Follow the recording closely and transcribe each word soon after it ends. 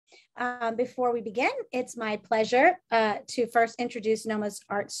Before we begin, it's my pleasure to first introduce NoMAA's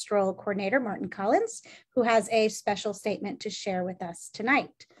Art Stroll Coordinator, Martin Collins, who has a special statement to share with us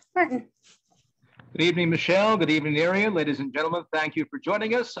tonight. Martin. Good evening, Michelle. Good evening, area. Ladies and gentlemen, thank you for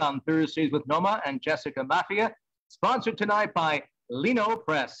joining us on Thursdays with NoMAA and Jessica Maffia, sponsored tonight by Lino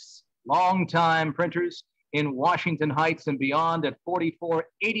Press, longtime printers in Washington Heights and beyond at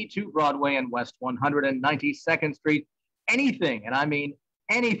 4482 Broadway and West 192nd Street. Anything, and I mean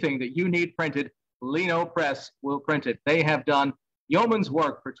anything that you need printed, Lino Press will print it. They have done yeoman's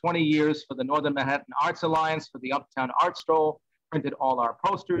work for 20 years for the Northern Manhattan Arts Alliance, for the Uptown Art Stroll, printed all our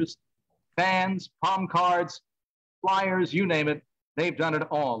posters, fans, palm cards, flyers, you name it. They've done it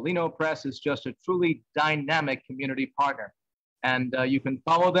all. Lino Press is just a truly dynamic community partner. And you can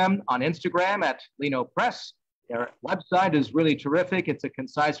follow them on Instagram at Lino Press. Their website is really terrific. It's a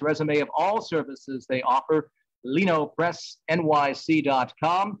concise resume of all services they offer.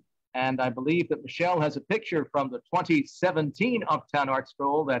 LinoPressNYC.com. And I believe that Michelle has a picture from the 2017 Uptown Art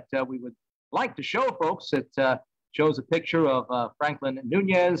Stroll that we would like to show folks. It shows a picture of Franklin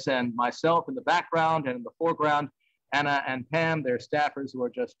Nunez and myself in the background, and in the foreground, Anna and Pam, their staffers, who are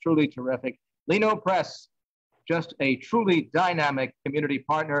just truly terrific. Lino Press, just a truly dynamic community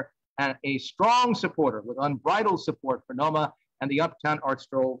partner and a strong supporter with unbridled support for NoMAA and the Uptown Art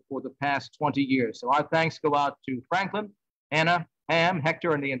Stroll for the past 20 years. So our thanks go out to Franklin, Anna, Pam,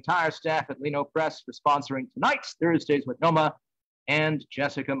 Hector, and the entire staff at Lino Press for sponsoring tonight's Thursdays with NoMAA and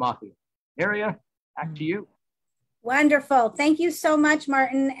Jessica Maffia. Area, back to you. Wonderful. Thank you so much,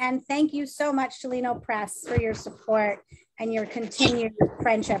 Martin. And thank you so much to Lino Press for your support and your continued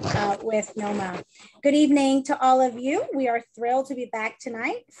friendship with NoMAA. Good evening to all of you. We are thrilled to be back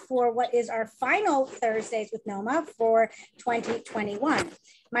tonight for what is our final Thursdays with NoMAA for 2021.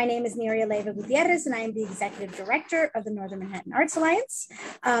 My name is Miria Leyva Gutierrez, and I am the Executive Director of the Northern Manhattan Arts Alliance.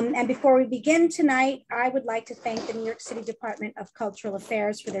 And before we begin tonight, I would like to thank the New York City Department of Cultural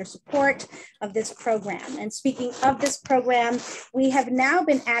Affairs for their support of this program. And speaking of this program, we have now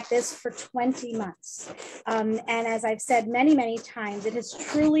been at this for 20 months. And as I've said many, many times, it has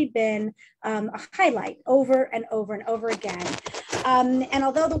truly been a highlight over and over and over again. And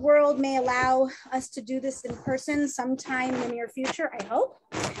although the world may allow us to do this in person sometime in the near future, I hope,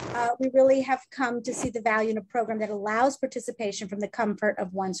 we really have come to see the value in a program that allows participation from the comfort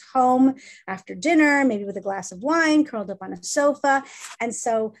of one's home after dinner, maybe with a glass of wine, curled up on a sofa. And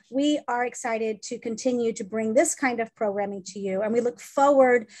so we are excited to continue to bring this kind of programming to you. And we look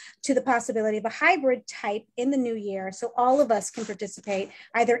forward to the possibility of a hybrid type in the new year, so all of us can participate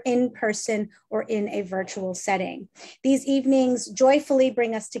either in person or in a virtual setting. These evenings joyfully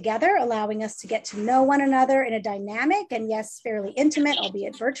bring us together, allowing us to get to know one another in a dynamic and yes, fairly intimate,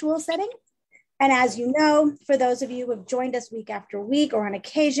 albeit virtual setting. And as you know, for those of you who have joined us week after week or on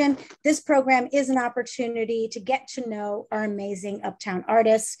occasion, this program is an opportunity to get to know our amazing Uptown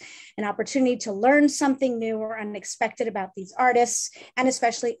artists, an opportunity to learn something new or unexpected about these artists, and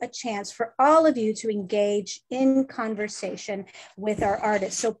especially a chance for all of you to engage in conversation with our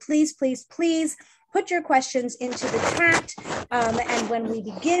artists. So please, please, please, put your questions into the chat, and when we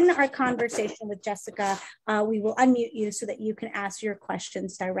begin our conversation with Jessica, we will unmute you so that you can ask your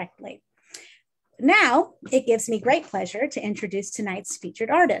questions directly. Now, it gives me great pleasure to introduce tonight's featured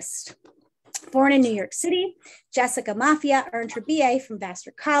artist. Born in New York City, Jessica Maffia earned her BA from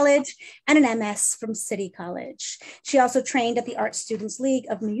Vassar College and an MS from City College. She also trained at the Art Students League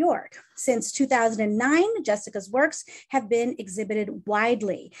of New York. Since 2009, Jessica's works have been exhibited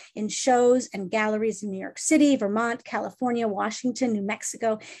widely in shows and galleries in New York City, Vermont, California, Washington, New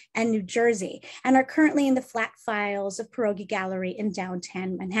Mexico, and New Jersey, and are currently in the flat files of Pierogi Gallery in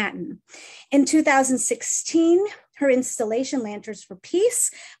downtown Manhattan. In 2016, her installation, Lanterns for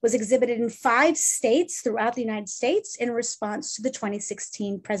Peace, was exhibited in 5 states throughout the United States in response to the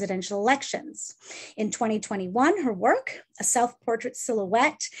 2016 presidential elections. In 2021, her work, a self-portrait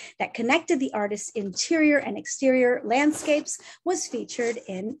silhouette that connected the artist's interior and exterior landscapes, was featured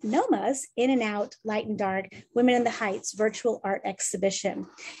in NoMAA's In and Out, Light and Dark, Women in the Heights virtual art exhibition.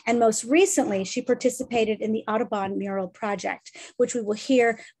 And most recently, she participated in the Audubon Mural Project, which we will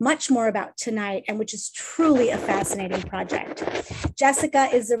hear much more about tonight, and which is truly a fascinating project. Jessica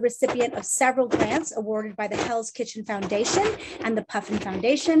is a recipient of several grants awarded by the Hell's Kitchen Foundation and the Puffin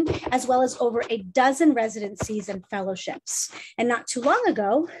Foundation, as well as over a dozen residencies and fellowships. And not too long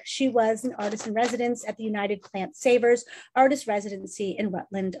ago, she was an artist in residence at the United Plant Savers Artist Residency in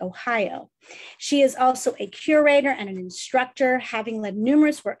Rutland, Ohio. She is also a curator and an instructor, having led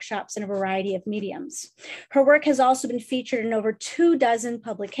numerous workshops in a variety of mediums. Her work has also been featured in over 24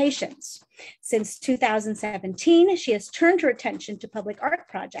 publications. Since 2017, 2016, she has turned her attention to public art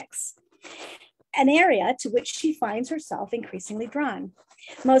projects, an area to which she finds herself increasingly drawn.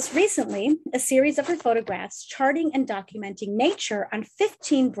 Most recently, a series of her photographs charting and documenting nature on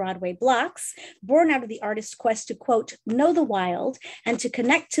 15 Broadway blocks, born out of the artist's quest to, quote, know the wild and to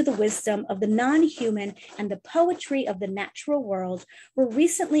connect to the wisdom of the non-human and the poetry of the natural world, were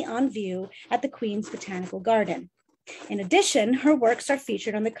recently on view at the Queen's Botanical Garden. In addition, her works are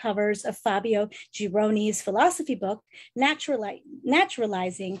featured on the covers of Fabio Gironi's philosophy book,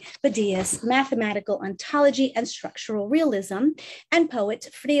 Naturalizing Badia's Mathematical Ontology and Structural Realism, and poet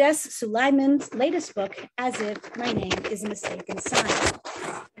Fridas Suleiman's latest book, As If My Name Is a Mistaken Sign.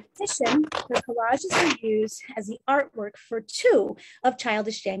 In addition, her collages are used as the artwork for two of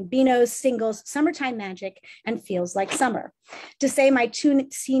Childish Gambino's singles, Summertime Magic and Feels Like Summer. To say my two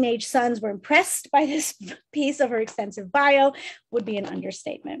teenage sons were impressed by this piece of her extensive bio would be an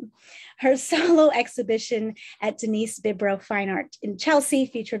understatement. Her solo exhibition at Denise Bibro Fine Art in Chelsea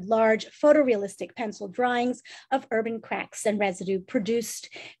featured large photorealistic pencil drawings of urban cracks and residue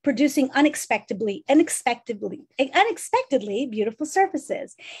producing unexpectedly beautiful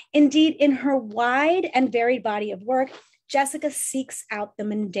surfaces. Indeed, in her wide and varied body of work, Jessica seeks out the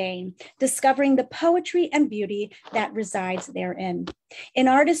mundane, discovering the poetry and beauty that resides therein. An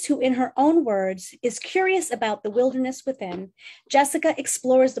artist who, in her own words, is curious about the wilderness within, Jessica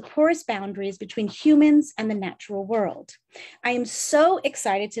explores the porous boundaries between humans and the natural world. I am so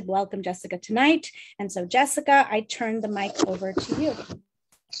excited to welcome Jessica tonight. And so, Jessica, I turn the mic over to you.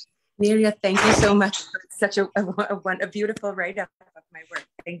 Miria, thank you so much for such a beautiful write-up of my work.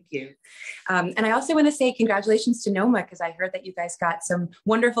 Thank you. And I also want to say congratulations to NoMAA, because I heard that you guys got some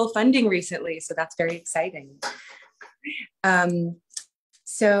wonderful funding recently. So that's very exciting.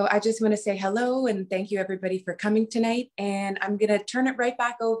 So I just want to say hello and thank you everybody for coming tonight. And I'm going to turn it right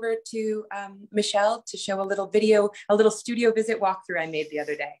back over to Michelle to show a little video, a little studio visit walkthrough I made the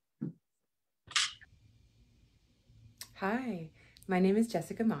other day. Hi. My name is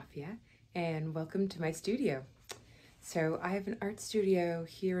Jessica Maffia, and welcome to my studio. So I have an art studio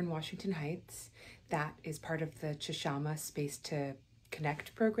here in Washington Heights that is part of the Chishama Space to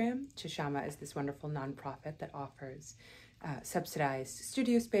Connect program. Chishama is this wonderful nonprofit that offers subsidized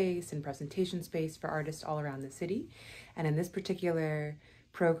studio space and presentation space for artists all around the city. And in this particular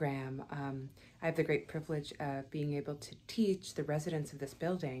program, I have the great privilege of being able to teach the residents of this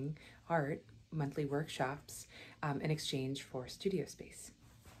building art monthly workshops in exchange for studio space.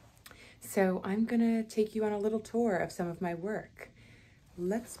 So I'm gonna take you on a little tour of some of my work.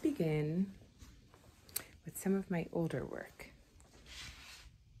 Let's begin with some of my older work.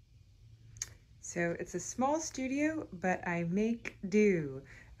 So it's a small studio, but I make do.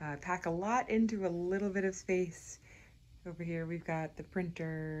 Pack a lot into a little bit of space. Over here we've got the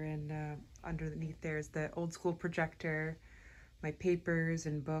printer, and underneath there's the old school projector, my papers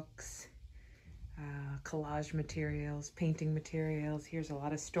and books, collage materials, painting materials. Here's a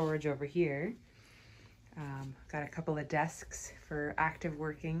lot of storage over here. Got a couple of desks for active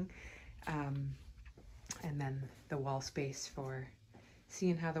working, and then the wall space for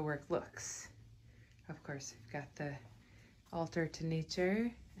seeing how the work looks. Of course, we've got the altar to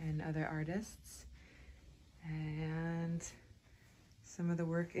nature and other artists, and some of the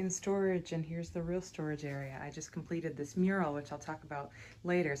work in storage, and here's the real storage area. I just completed this mural, which I'll talk about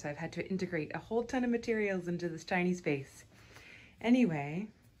later, so I've had to integrate a whole ton of materials into this tiny space. Anyway,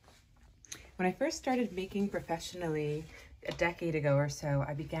 when I first started making professionally a decade ago or so,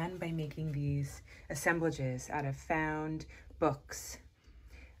 I began by making these assemblages out of found books,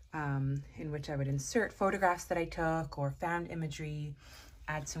 in which I would insert photographs that I took or found imagery,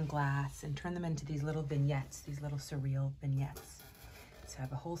 add some glass, and turn them into these little vignettes, these little surreal vignettes. So I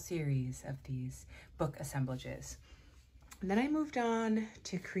have a whole series of these book assemblages. And then I moved on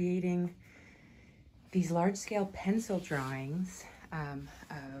to creating these large-scale pencil drawings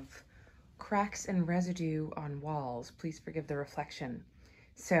of cracks and residue on walls. Please forgive the reflection.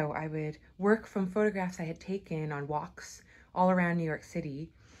 So I would work from photographs I had taken on walks all around New York City,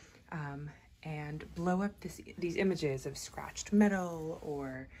 and blow up these images of scratched metal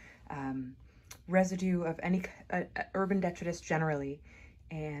or residue of any urban detritus generally,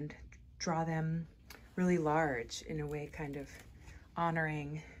 and draw them really large in a way kind of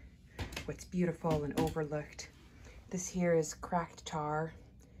honoring what's beautiful and overlooked. This here is cracked tar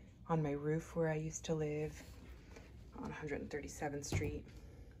on my roof where I used to live on 137th Street.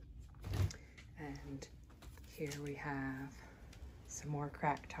 And here we have some more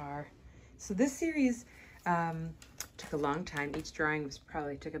cracked tar. So this series took a long time. Each drawing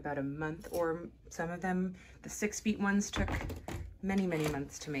took about a month, or some of them, the 6 feet ones, took many, many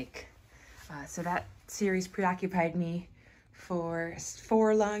months to make. So that series preoccupied me for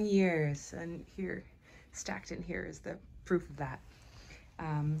 4 long years, and here, stacked in here is the proof of that.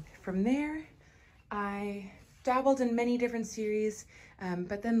 From there, I dabbled in many different series,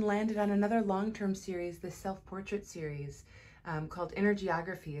 but then landed on another long-term series, the self-portrait series, called Inner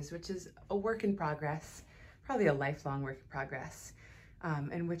Geographies, which is a work in progress, probably a lifelong work in progress,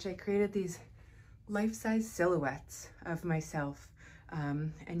 in which I created these life-size silhouettes of myself,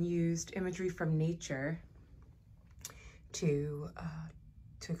 and used imagery from nature to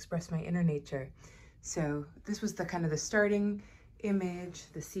express my inner nature. So this was the kind of the starting image,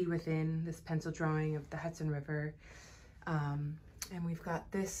 the sea within, this pencil drawing of the Hudson River. And we've got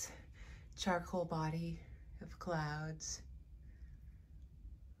this charcoal body of clouds.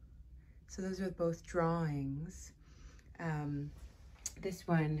 So those are both drawings. This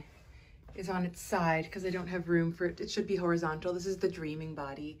one is on its side because I don't have room for it. It should be horizontal. This is the dreaming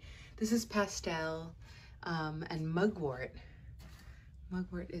body. This is pastel, and mugwort.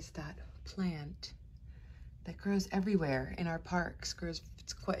 Mugwort is that plant that grows everywhere in our parks.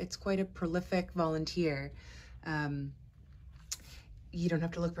 It's quite a prolific volunteer. You don't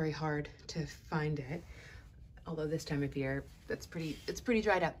have to look very hard to find it, although this time of year it's pretty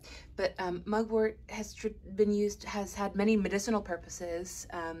dried up. But mugwort has had many medicinal purposes,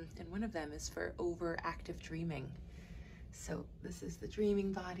 and one of them is for overactive dreaming. So this is the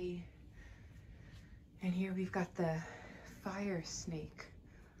dreaming body, and here we've got the fire snake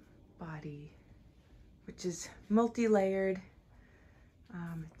body, which is multi-layered.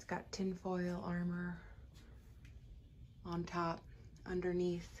 It's got tinfoil armor on top.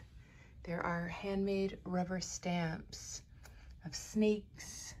 Underneath there are handmade rubber stamps of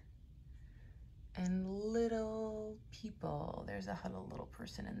snakes and little people. There's a huddled little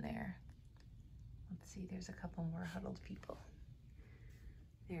person in there. Let's see, there's a couple more huddled people.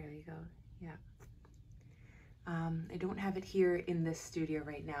 There we go, yeah. I don't have it here in this studio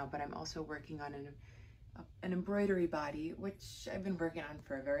right now, but I'm also working on an embroidery body, which I've been working on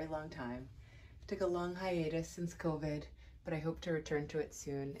for a very long time. Took a long hiatus since COVID, but I hope to return to it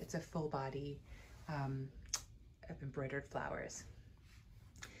soon. It's a full body of embroidered flowers.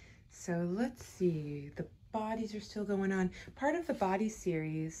 So let's see, the bodies are still going on. Part of the body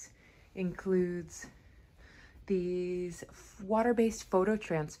series includes these water-based photo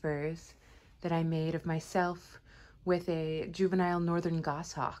transfers that I made of myself with a juvenile northern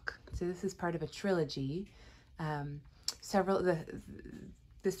goshawk. So this is part of a trilogy.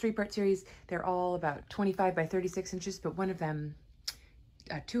 This 3-part series, they're all about 25 by 36 inches, but one of them,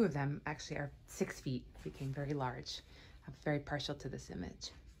 2 of them actually are 6 feet, became very large. I'm very partial to this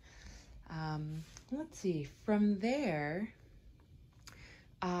image. Let's see, from there,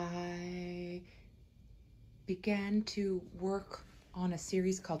 I began to work on a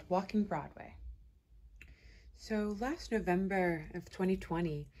series called Walking Broadway. So last November of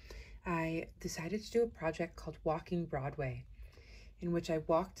 2020, I decided to do a project called Walking Broadway, in which I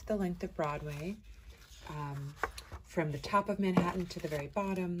walked the length of Broadway, from the top of Manhattan to the very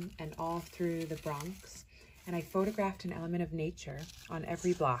bottom and all through the Bronx. And I photographed an element of nature on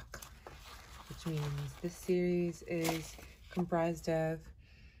every block, which means this series is comprised of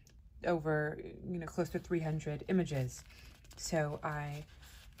over, close to 300 images. So I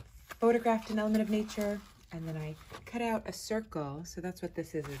photographed an element of nature, and then I cut out a circle. So that's what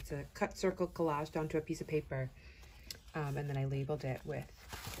this is. It's a cut circle collaged onto a piece of paper. And then I labeled it with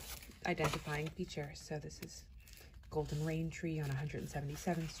identifying features. So this is golden rain tree on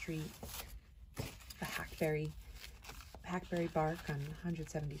 177th Street, the hackberry bark on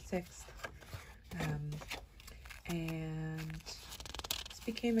 176th. And this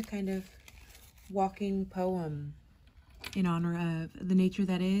became a kind of walking poem in honor of the nature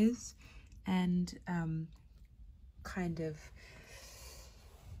that is, and kind of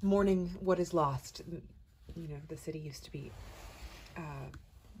mourning what is lost. The city used to be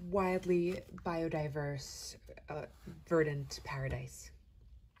wildly biodiverse, verdant paradise.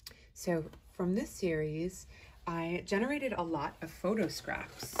 So from this series, I generated a lot of photo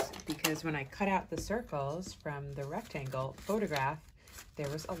scraps, because when I cut out the circles from the rectangle photograph, there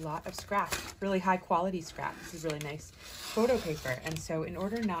was a lot of scrap, really high quality scrap. This is really nice photo paper. And so in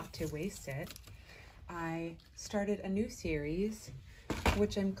order not to waste it, I started a new series,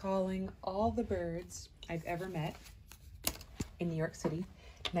 which I'm calling All the Birds I've Ever Met in New York City,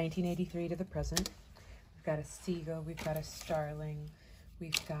 1983 to the present. We've got a seagull, we've got a starling,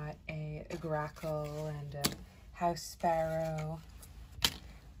 we've got a grackle and a house sparrow,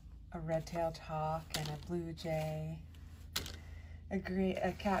 a red-tailed hawk and a blue jay,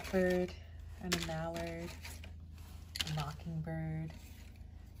 a catbird and a mallard, a mockingbird,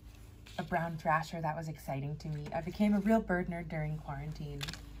 a brown thrasher. That was exciting to me. I became a real bird nerd during quarantine.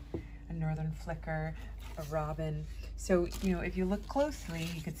 A northern flicker, a robin. So, you know, if you look closely,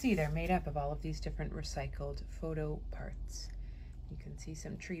 you can see they're made up of all of these different recycled photo parts. You can see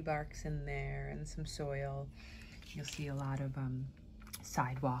some tree barks in there and some soil. You'll see a lot of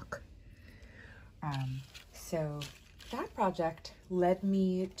sidewalk. So that project led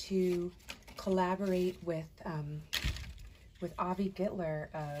me to collaborate with Avi Gittler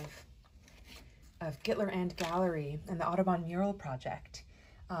of Gittler and Gallery and the Audubon Mural Project.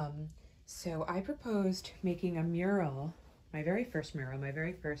 So I proposed making a mural, my very first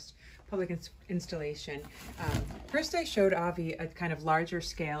public installation. First I showed Avi a kind of larger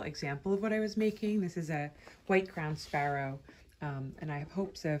scale example of what I was making. This is a white-crowned sparrow, and I have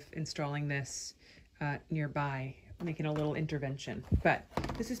hopes of installing this nearby, making a little intervention. But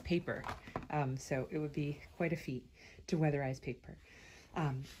this is paper, so it would be quite a feat to weatherize paper.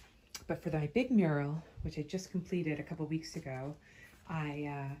 But for my big mural, which I just completed a couple weeks ago,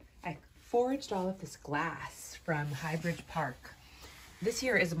 I foraged all of this glass from Highbridge Park. This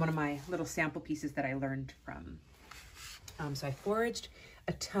here is one of my little sample pieces that I learned from. So I foraged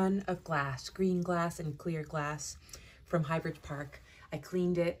a ton of glass, green glass and clear glass from Highbridge Park. I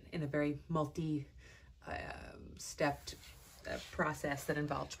cleaned it in a very multi-stepped process that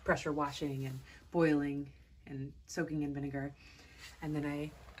involved pressure washing and boiling and soaking in vinegar. And then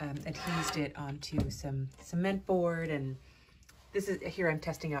I adhesed it onto some cement board, and this is, here I'm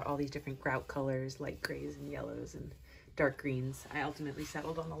testing out all these different grout colors, light grays and yellows and dark greens. I ultimately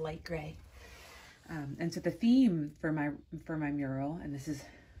settled on the light gray. And so the theme for my mural, and this is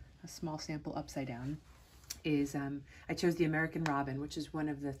a small sample upside down, is I chose the American robin, which is one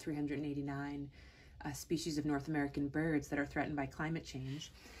of the 389 species of North American birds that are threatened by climate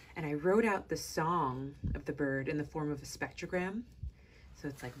change. And I wrote out the song of the bird in the form of a spectrogram. So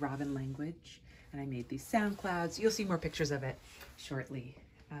it's like robin language. And I made these sound clouds. You'll see more pictures of it shortly.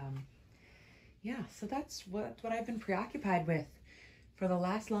 Yeah, so that's what I've been preoccupied with for the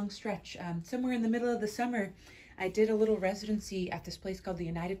last long stretch. Somewhere in the middle of the summer, I did a little residency at this place called the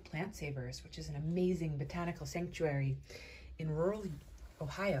United Plant Savers, which is an amazing botanical sanctuary in rural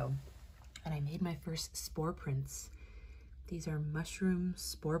Ohio. And I made my first spore prints. These are mushroom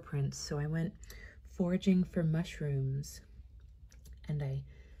spore prints. So I went foraging for mushrooms, and I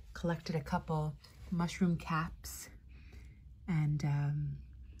collected a couple mushroom caps and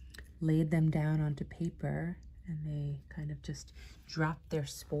laid them down onto paper, and they kind of just dropped their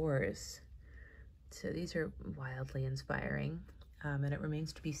spores. So these are wildly inspiring, and it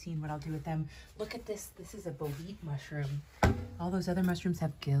remains to be seen what I'll do with them. Look at this. This is a bolete mushroom. All those other mushrooms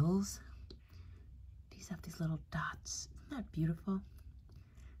have gills. These have these little dots. Isn't that beautiful?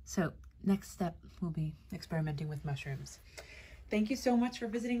 So next step will be experimenting with mushrooms. Thank you so much for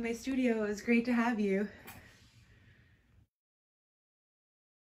visiting my studio. It was great to have you.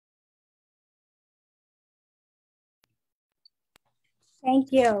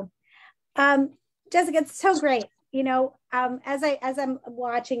 Thank you. Jessica, it's so great. You know, as I'm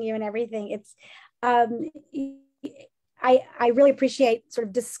watching you and everything, it's, I really appreciate sort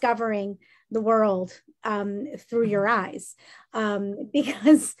of discovering the world through your eyes,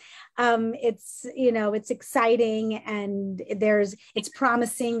 because it's, you know, it's exciting, and it's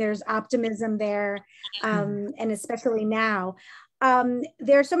promising, there's optimism there, and especially now.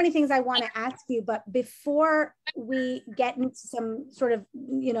 There are so many things I want to ask you, but before we get into some sort of,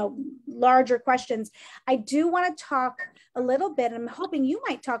 you know, larger questions, I do want to talk a little bit, and I'm hoping you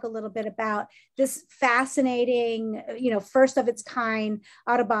might talk a little bit about this fascinating, you know, first of its kind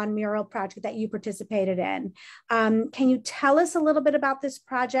Audubon mural project that you participated in. Can you tell us a little bit about this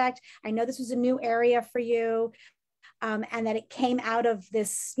project? I know this was a new area for you. And that it came out of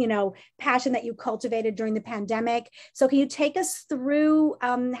this, you know, passion that you cultivated during the pandemic. So can you take us through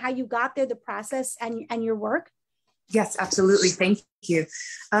how you got there, the process, and your work? Yes, absolutely. Thank you.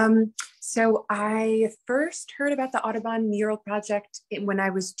 So I first heard about the Audubon Mural Project when I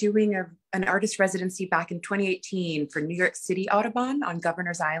was doing an artist residency back in 2018 for New York City Audubon on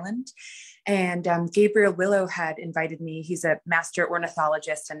Governor's Island. And Gabriel Willow had invited me. He's a master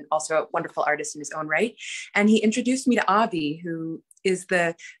ornithologist and also a wonderful artist in his own right. And he introduced me to Avi, who is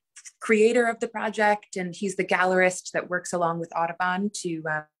the creator of the project, and he's the gallerist that works along with Audubon to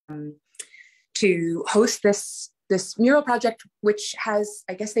host this mural project, which has,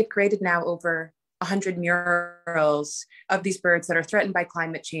 I guess they've created now over 100 murals of these birds that are threatened by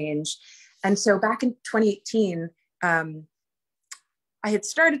climate change. And so back in 2018, I had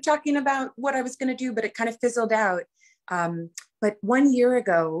started talking about what I was going to do, but it kind of fizzled out. But 1 year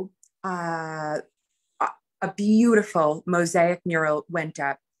ago, a beautiful mosaic mural went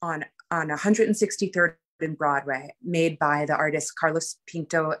up on on 163rd and Broadway, made by the artists Carlos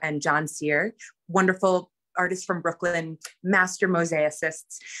Pinto and John Sear, wonderful artists from Brooklyn, master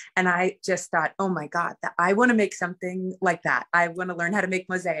mosaicists. And I just thought, oh my God, that I want to make something like that. I want to learn how to make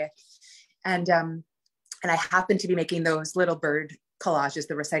mosaic. And I happened to be making those little bird collages,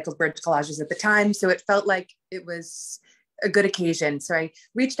 the recycled bird collages at the time. So it felt like it was a good occasion. So I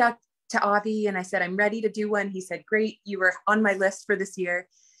reached out to Avi and I said, I'm ready to do one. He said, great, you were on my list for this year.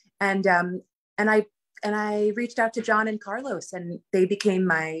 And I reached out to John and Carlos, and they became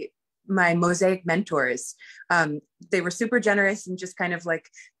my mosaic mentors. They were super generous and just kind of like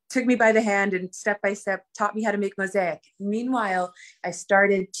took me by the hand and step by step taught me how to make mosaic. Meanwhile, I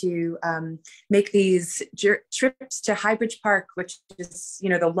started to make these trips to Highbridge Park, which is, you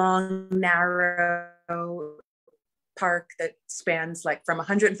know, the long, narrow park that spans like from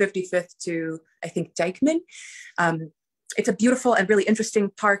 155th to, I think, Dykeman. It's a beautiful and really interesting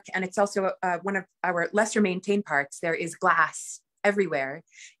park. And it's also one of our lesser maintained parks. There is glass everywhere.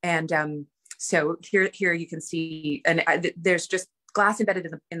 And so here you can see, and there's just glass embedded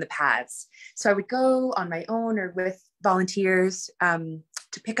in the paths. So I would go on my own or with volunteers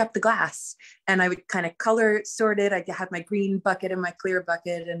to pick up the glass, and I would kind of color sort it. I have my green bucket and my clear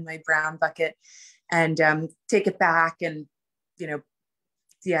bucket and my brown bucket, and take it back, and, you know,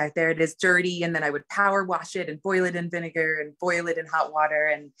 yeah, there it is, dirty. And then I would power wash it and boil it in vinegar and boil it in hot water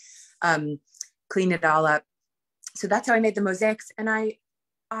and clean it all up. So that's how I made the mosaics. And I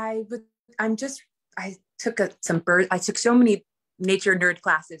took so many nature nerd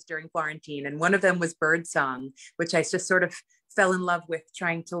classes during quarantine, and one of them was bird song, which I just sort of fell in love with,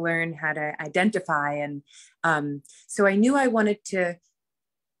 trying to learn how to identify. And so I knew I wanted to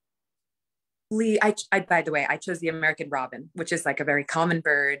by the way, I chose the American robin, which is like a very common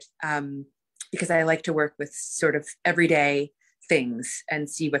bird, because I like to work with sort of everyday things and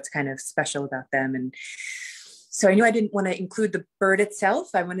see what's kind of special about them. And so I knew I didn't want to include the bird itself.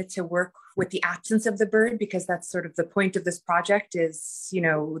 I wanted to work with the absence of the bird, because that's sort of the point of this project is, you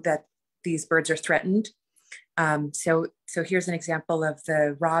know, that these birds are threatened. So here's an example of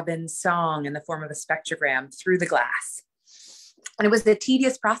the robin song in the form of a spectrogram through the glass. And it was a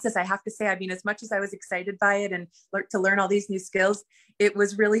tedious process, I have to say. I mean, as much as I was excited by it and to learn all these new skills, it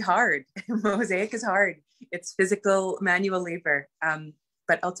was really hard. Mosaic is hard. It's physical, manual labor.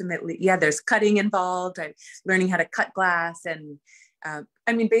 But ultimately, yeah, there's cutting involved, learning how to cut glass. And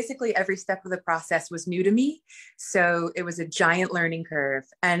I mean, basically every step of the process was new to me. So it was a giant learning curve.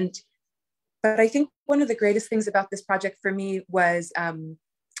 But I think one of the greatest things about this project for me was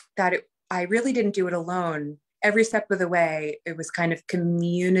that I really didn't do it alone. Every step of the way, it was kind of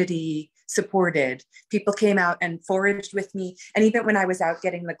community supported. People came out and foraged with me. And even when I was out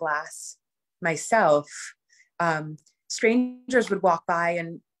getting the glass myself, strangers would walk by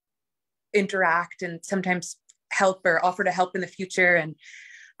and interact and sometimes help or offer to help in the future. And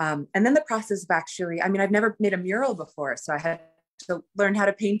then the process of actually, I mean, I've never made a mural before, so I had to learn how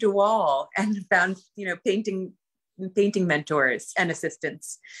to paint a wall, and found, you know, painting mentors and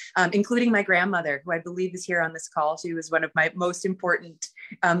assistants, including my grandmother, who I believe is here on this call. She was one of my most important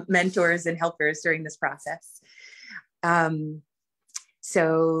mentors and helpers during this process.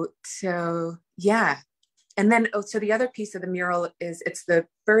 So yeah. And then, so the other piece of the mural is, it's the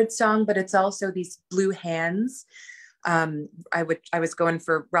bird song, but it's also these blue hands. I was going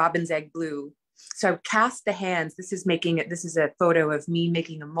for robin's egg blue. So I would cast the hands. This is a photo of me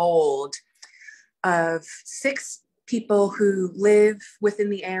making a mold of 6 people who live or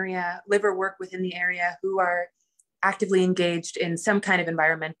work within the area, who are actively engaged in some kind of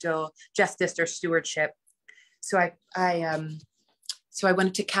environmental justice or stewardship. So I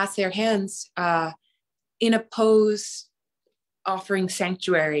wanted to cast their hands in a pose offering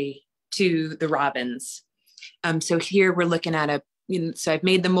sanctuary to the robins. So here we're looking at so I've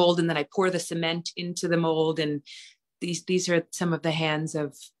made the mold, and then I pour the cement into the mold, and these are some of the hands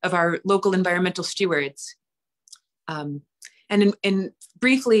of our local environmental stewards. And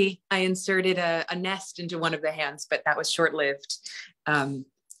briefly, I inserted a nest into one of the hands, but that was short-lived.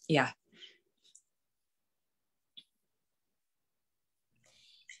 Yeah.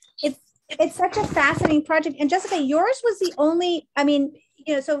 It's such a fascinating project. And Jessica, yours was the only, I mean,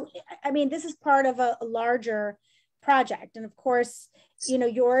 you know, so, I mean, this is part of a larger project. And of course, you know,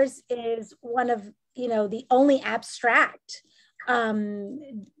 yours is one of, you know, the only abstract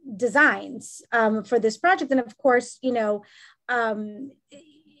designs for this project. And of course, the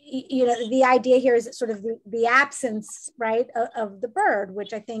idea here is sort of the absence, right, of the bird,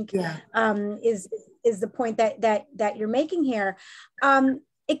 which I think is the point that you're making here.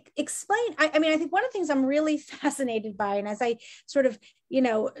 explain, I mean, I think one of the things I'm really fascinated by, and as I sort of, you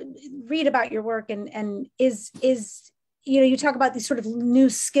know, read about your work and is, you know, you talk about these sort of new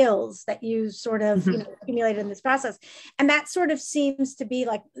skills that you sort of, you know, accumulated in this process. And that sort of seems to be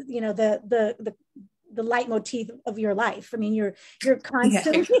like, you know, the leitmotif of your life. I mean, you're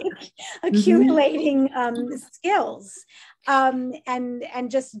constantly accumulating skills, and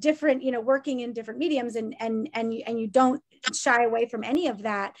just different, you know, working in different mediums, and you don't shy away from any of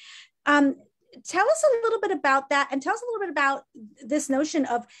that. Tell us a little bit about that, and tell us a little bit about this notion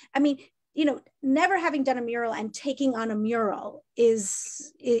of, I mean, you know, never having done a mural and taking on a mural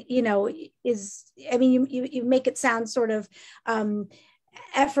is, you know, I mean, you make it sound sort of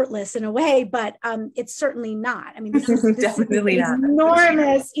effortless in a way, but it's certainly not. I mean, this is definitely not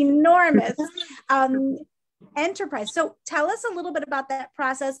enormous enterprise. So tell us a little bit about that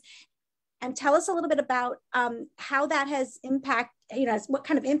process, and tell us a little bit about how that has you know, what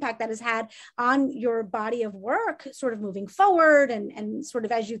kind of impact that has had on your body of work, sort of moving forward, and sort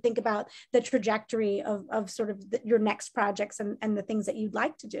of as you think about the trajectory of sort of your next projects and the things that you'd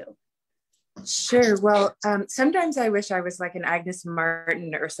like to do. Sure. Well, sometimes I wish I was like an Agnes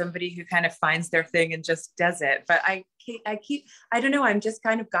Martin or somebody who kind of finds their thing and just does it. But I don't know, I'm just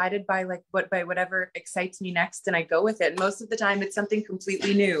kind of guided by by whatever excites me next, and I go with it. And most of the time it's something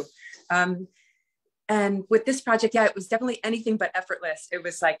completely new. And with this project, yeah, it was definitely anything but effortless. It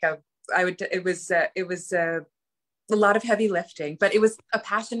was like it was a lot of heavy lifting, but it was a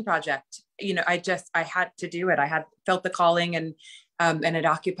passion project. You know, I had to do it. I had felt the calling, and it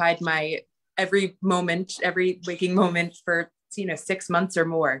occupied my every waking moment for, you know, 6 months or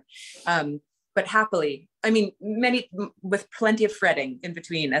more. But happily, I mean, with plenty of fretting in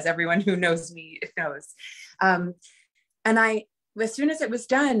between, as everyone who knows me knows. And as soon as it was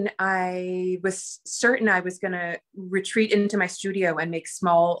done, I was certain I was going to retreat into my studio and make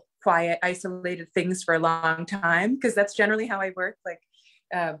small, quiet, isolated things for a long time, because that's generally how I work.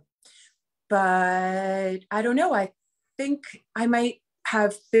 But I don't know. I think I might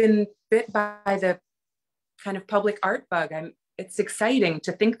have been bit by the kind of public art bug. It's exciting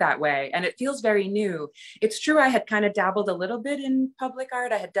to think that way, and it feels very new. It's true, I had kind of dabbled a little bit in public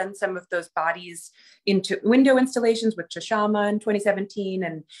art. I had done some of those bodies into window installations with Chashama in 2017,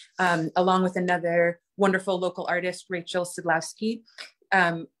 and along with another wonderful local artist, Rachel Sidlowski,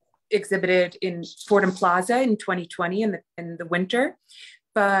 exhibited in Fordham Plaza in 2020 in the winter.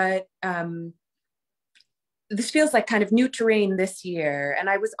 But this feels like kind of new terrain this year. And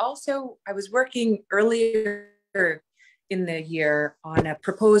I was working earlier in the year on a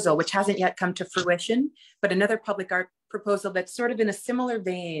proposal, which hasn't yet come to fruition, but another public art proposal that's sort of in a similar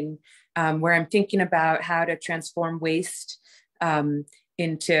vein, where I'm thinking about how to transform waste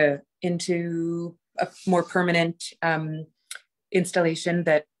into a more permanent installation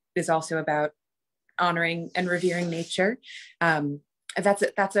that is also about honoring and revering nature.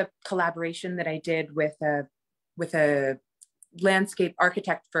 That's a collaboration that I did with a landscape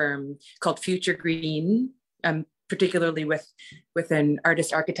architect firm called Future Green, particularly with an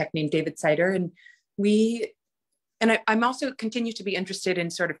artist architect named David Sider. And I'm also continue to be interested in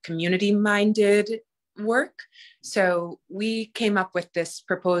sort of community-minded work. So we came up with this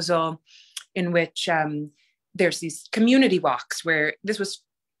proposal in which there's these community walks, where this was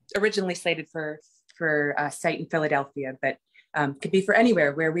originally slated for a site in Philadelphia, but could be for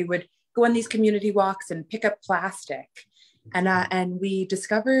anywhere, where we would go on these community walks and pick up plastic. And we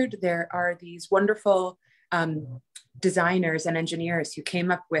discovered there are these wonderful designers and engineers who came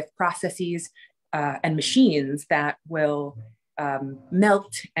up with processes and machines that will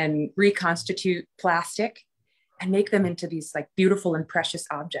melt and reconstitute plastic and make them into these like beautiful and precious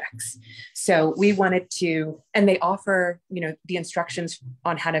objects. So we wanted to, and they offer, you know, the instructions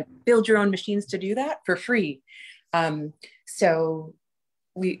on how to build your own machines to do that for free. So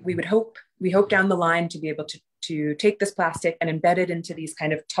we hope down the line to be able to take this plastic and embed it into these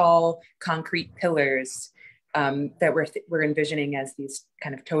kind of tall concrete pillars that we're envisioning as these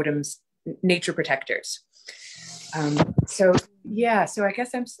kind of totems, nature protectors. So I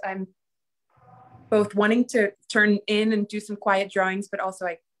guess I'm both wanting to turn in and do some quiet drawings, but also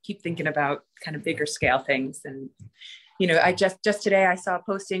I keep thinking about kind of bigger scale things. And, you know, I just today I saw a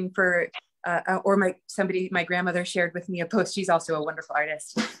posting for, my grandmother shared with me a post. She's also a wonderful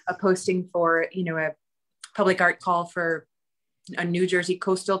artist, a posting for, you know, a public art call for a New Jersey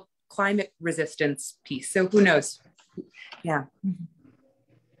coastal climate resistance piece. So who knows? Yeah.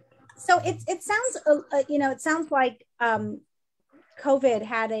 So it sounds, you know, it sounds like COVID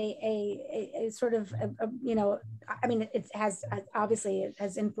had a sort of, you know, I mean, it has, obviously it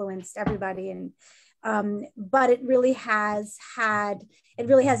has influenced everybody, and but it really has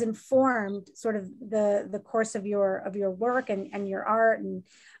informed sort of the course of your work and your art. And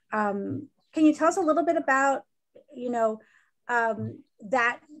can you tell us a little bit about, you know,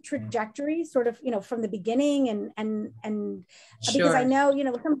 that trajectory, sort of, you know, from the beginning, and Sure. Because I know, you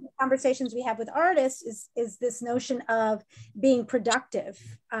know, some of the conversations we have with artists is this notion of being productive,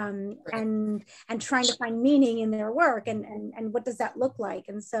 and trying to find meaning in their work, and what does that look like?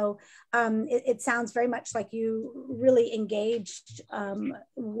 And so it sounds very much like you really engaged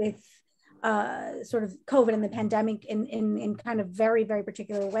with sort of COVID and the pandemic in kind of very, very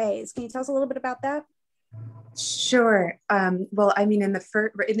particular ways. Can you tell us a little bit about that? Sure. Well, I mean,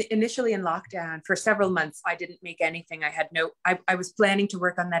 initially in lockdown for several months, I didn't make anything. I was planning to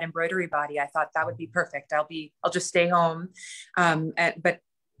work on that embroidery body. I thought that would be perfect. I'll just stay home. But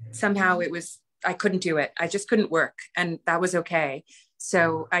somehow I couldn't do it. I just couldn't work, and that was okay.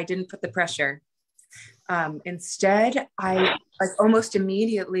 So I didn't put the pressure. Instead, I almost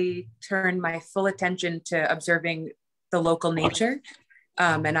immediately turned my full attention to observing the local nature.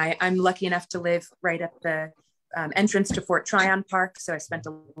 And I'm lucky enough to live right at the entrance to Fort Tryon Park. So I spent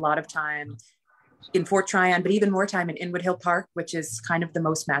a lot of time in Fort Tryon, but even more time in Inwood Hill Park, which is kind of the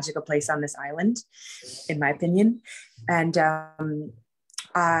most magical place on this island, in my opinion. And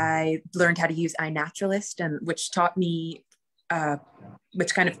I learned how to use iNaturalist, and which taught me,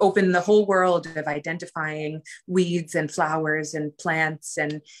 which kind of opened the whole world of identifying weeds and flowers and plants.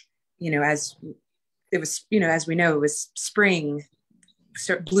 And, you know, as we know, it was spring,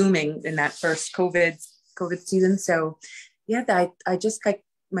 start blooming in that first COVID season. So yeah, I just, like,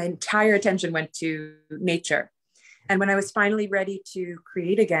 my entire attention went to nature. And when I was finally ready to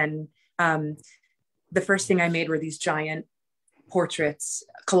create again, the first thing I made were these giant portraits,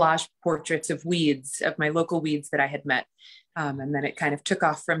 collage portraits of weeds, of my local weeds that I had met. And then it kind of took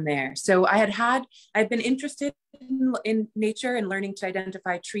off from there. So I'd been interested in nature and learning to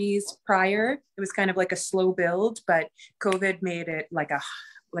identify trees prior. It was kind of like a slow build, but COVID made it like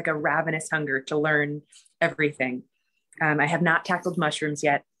a ravenous hunger to learn everything. I have not tackled mushrooms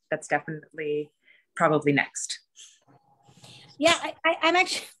yet. That's definitely probably next. Yeah, I'm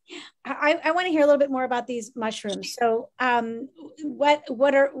actually, I want to hear a little bit more about these mushrooms. So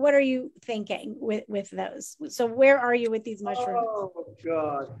what are you thinking with those? So where are you with these mushrooms? Oh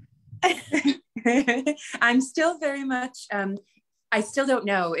God. I'm still very much, I still don't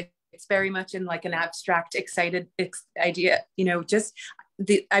know. It's very much in like an abstract, excited idea, you know,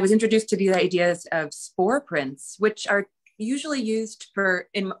 I was introduced to these ideas of spore prints, which are usually used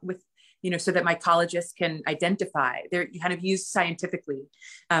so that mycologists can identify. They're kind of used scientifically,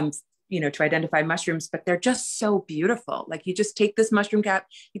 to identify mushrooms, but they're just so beautiful. Like, you just take this mushroom cap,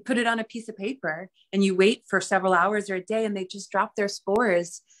 you put it on a piece of paper, and you wait for several hours or a day, and they just drop their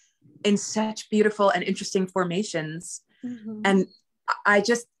spores in such beautiful and interesting formations. Mm-hmm. And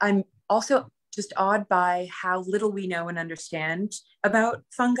I'm also just awed by how little we know and understand about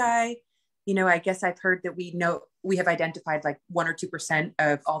fungi. You know, I guess I've heard that we have identified like 1 or 2%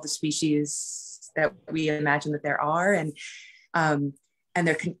 of all the species that we imagine that there are. And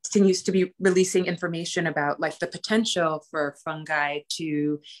there continues to be releasing information about like the potential for fungi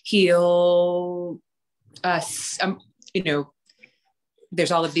to heal us.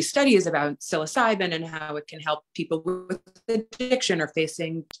 There's all of these studies about psilocybin and how it can help people with addiction or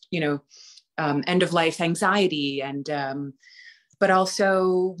facing, end of life anxiety, and but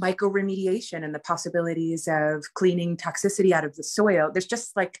also microremediation and the possibilities of cleaning toxicity out of the soil. There's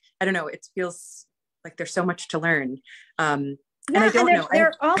just like, I don't know, it feels like there's so much to learn. And I don't know.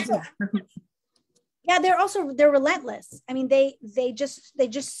 They're relentless. I mean, they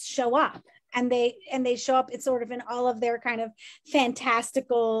just show up. And they show up, it's sort of in all of their kind of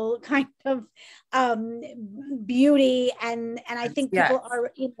fantastical kind of beauty. And I think people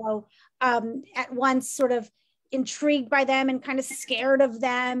are, at once sort of intrigued by them and kind of scared of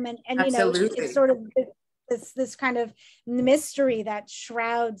them. And it's sort of this kind of mystery that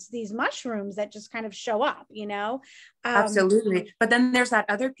shrouds these mushrooms that just kind of show up, Absolutely. But then there's that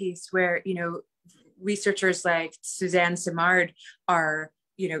other piece where, researchers like Suzanne Simard are,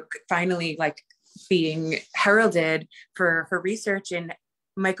 finally like being heralded for her research in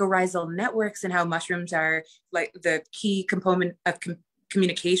mycorrhizal networks and how mushrooms are like the key component of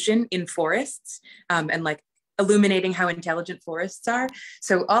communication in forests, and like illuminating how intelligent forests are.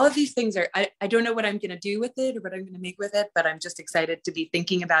 So all of these things I don't know what I'm going to do with it or what I'm going to make with it, but I'm just excited to be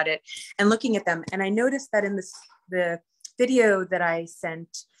thinking about it and looking at them. And I noticed that in the video that I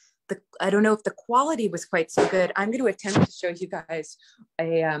sent, I don't know if the quality was quite so good. I'm going to attempt to show you guys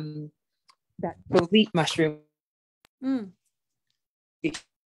a that bolete mushroom. Mm. It's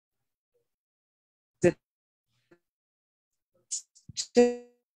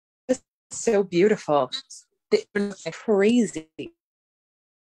just so beautiful. It's crazy.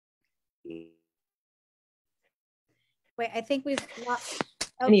 Wait, I think we've lost.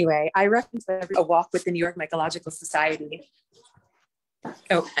 Oh. Anyway, I referenced a walk with the New York Mycological Society.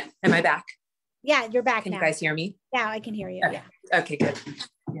 Oh, am I back? Yeah, you're back Can now. you guys hear me? Yeah, I can hear you. Okay. Yeah. Okay, good.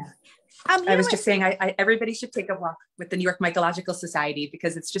 Yeah. I was just saying, everybody should take a walk with the New York Mycological Society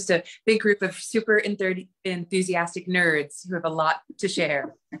because it's just a big group of super enthusiastic nerds who have a lot to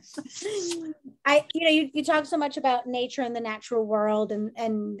share. You talk so much about nature and the natural world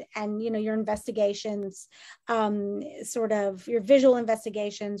and your investigations, sort of your visual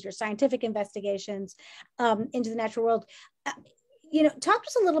investigations, your scientific investigations into the natural world. Talk to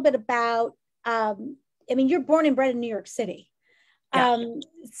us a little bit about, you're born and bred in New York City. Yeah.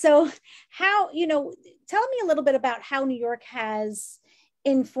 So how, tell me a little bit about how New York has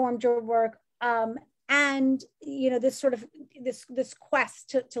informed your work, and this sort of this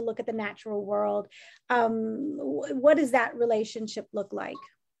quest to look at the natural world. What does that relationship look like?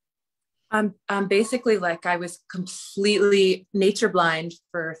 Basically, like, I was completely nature blind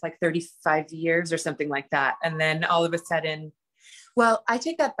for like 35 years or something like that, and then all of a sudden, well, I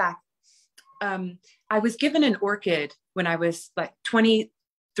take that back. I was given an orchid when I was like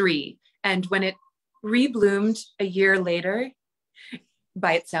 23, and when it rebloomed a year later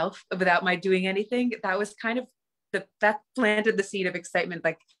by itself without my doing anything, that was kind of that planted the seed of excitement.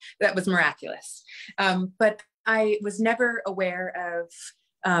 Like, that was miraculous. But I was never aware of,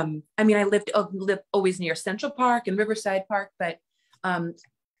 I lived always near Central Park and Riverside Park, but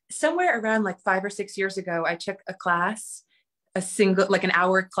somewhere around like 5 or 6 years ago, I took a class, an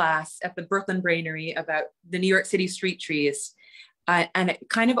hour class at the Brooklyn Brainery about the New York City street trees. And it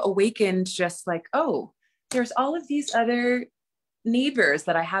kind of awakened just like, oh, there's all of these other neighbors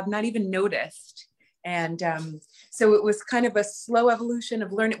that I have not even noticed. And so it was kind of a slow evolution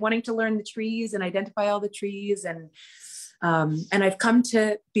of wanting to learn the trees and identify all the trees. And I've come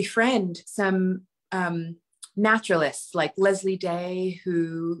to befriend some naturalists like Leslie Day,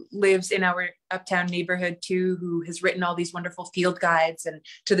 who lives in our uptown neighborhood too, who has written all these wonderful field guides and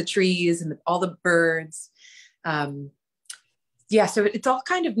to the trees and all the birds. So it's all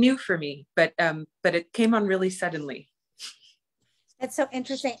kind of new for me, but it came on really suddenly. That's so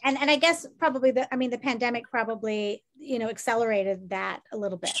interesting. And I guess probably the pandemic probably, accelerated that a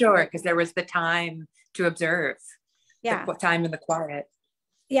little bit. Sure, because there was the time to observe. Yeah. The time in the quiet.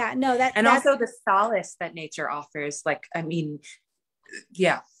 Yeah, no, that's also the solace that nature offers.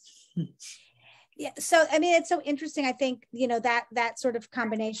 Yeah. Yeah. So, it's so interesting. I think, that sort of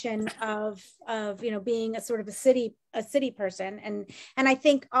combination of, being a sort of a city person. And I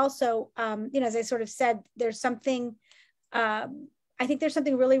think also, as I sort of said, there's something, I think there's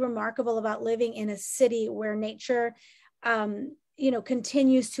something really remarkable about living in a city where nature,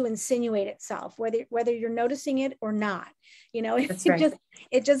 continues to insinuate itself, whether you're noticing it or not.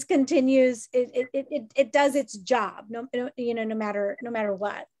 It just continues. It does its job, no matter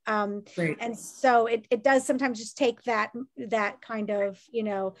what. Right. And so it does sometimes just take that kind of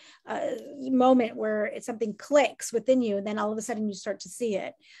moment where something clicks within you, and then all of a sudden you start to see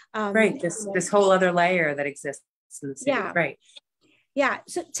it. Right. This whole other layer that exists in the city. Yeah. Right. Yeah.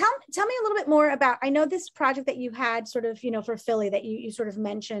 So tell me a little bit more about, I know this project that you had sort of, for Philly that you sort of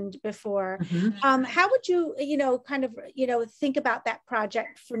mentioned before. Mm-hmm. How would you, think about that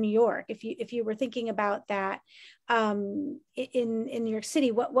project for New York? If you were thinking about that in New York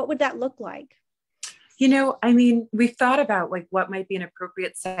City, what would that look like? We've thought about like what might be an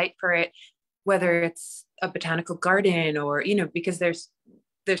appropriate site for it, whether it's a botanical garden or, because there's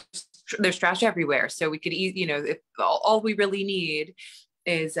trash everywhere. So we could, if all we really need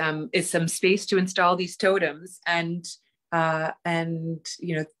is some space to install these totems and the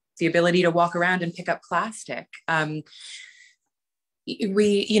ability to walk around and pick up plastic.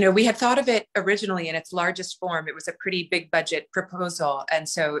 We had thought of it originally in its largest form. It was a pretty big budget proposal. And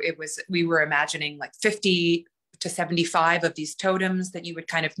so we were imagining like 50 to 75 of these totems that you would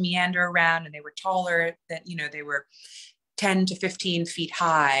kind of meander around, and they were taller, that, they were 10 to 15 feet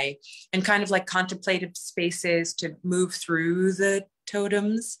high, and kind of like contemplative spaces to move through the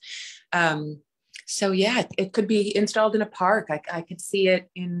totems. So yeah, it could be installed in a park. I could see it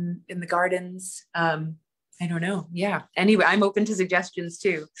in the gardens. I don't know. Yeah. Anyway, I'm open to suggestions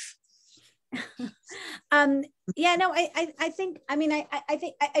too. Yeah, no, I think, I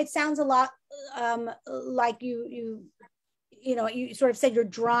think it sounds a lot like you you know, you sort of said you're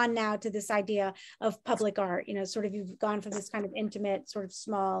drawn now to this idea of public art, you know, sort of you've gone from this kind of intimate, sort of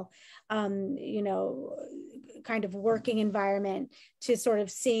small, you know, kind of working environment to sort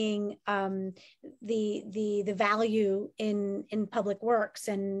of seeing the value in public works.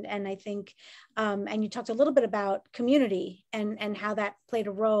 And I think, and you talked a little bit about community and how that played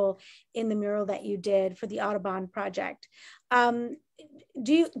a role in the mural that you did for the Audubon project.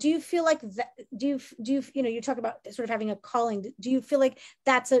 Do you feel like that, do you, you know, you talk about sort of having a calling, do you feel like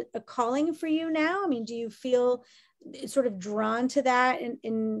that's a calling for you now? I mean, do you feel sort of drawn to that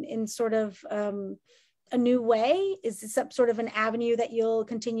in sort of a new way? Is this sort of an avenue that you'll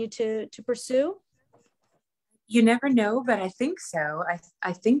continue to pursue? You never know, but I think so.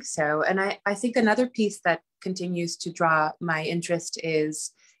 I think so. And I think another piece that continues to draw my interest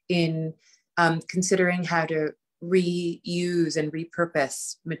is in considering how to reuse and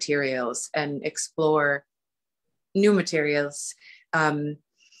repurpose materials and explore new materials.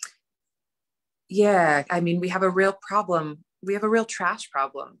 Yeah, I mean, we have a real problem. We have a real trash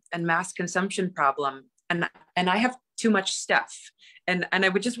problem and mass consumption problem. And I have too much stuff. And I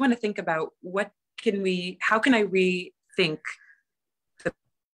would just want to think about how can I rethink the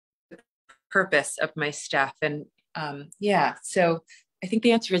purpose of my stuff? And yeah, so I think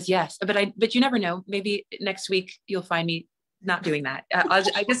the answer is yes, but you never know. Maybe next week you'll find me not doing that.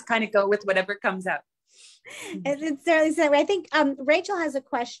 I just kind of go with whatever comes up. It's certainly so. I think Rachel has a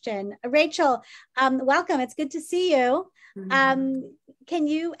question. Rachel, welcome. It's good to see you. Can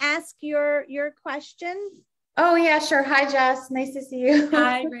you ask your question? Oh yeah, sure. Hi, Jess. Nice to see you.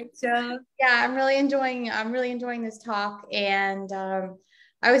 Hi, Rachel. Yeah, I'm really enjoying this talk, and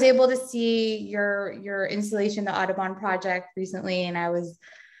I was able to see your installation, the Audubon project, recently, and I was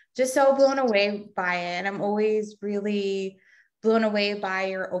just so blown away by it. And I'm always really blown away by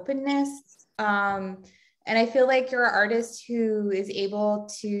your openness. And I feel like you're an artist who is able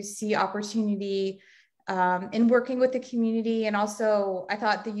to see opportunity in working with the community. And also, I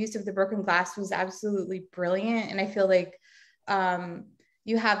thought the use of the broken glass was absolutely brilliant. And I feel like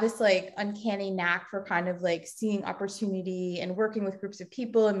you have this like uncanny knack for kind of like seeing opportunity and working with groups of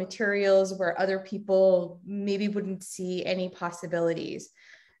people and materials where other people maybe wouldn't see any possibilities.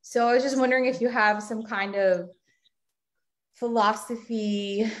 So I was just wondering if you have some kind of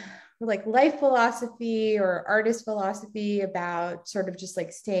philosophy, like life philosophy or artist philosophy about sort of just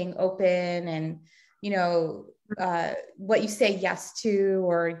like staying open and, you know, what you say yes to,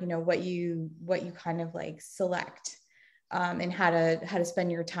 or, you know, what you kind of like select, and how to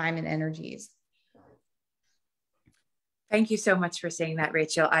spend your time and energies. Thank you so much for saying that,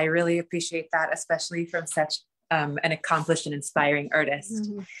 Rachel. I really appreciate that, especially from such an accomplished and inspiring artist.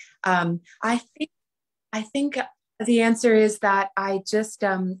 I think the answer is that I just,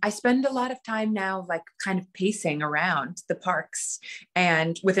 I spend a lot of time now, like kind of pacing around the parks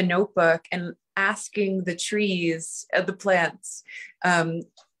and with a notebook and asking the trees, the plants, and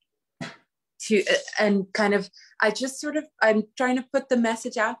kind of, I'm trying to put the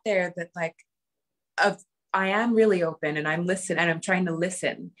message out there that like, I am really open and I'm trying to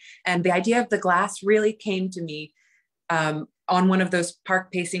listen. And the idea of the glass really came to me on one of those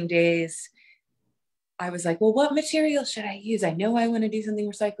park pacing days. I was like, well, what material should I use? I know I want to do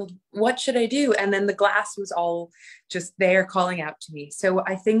something recycled. What should I do? And then the glass was all just there calling out to me. So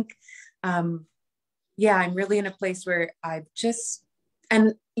I think, yeah, I'm really in a place where I've just,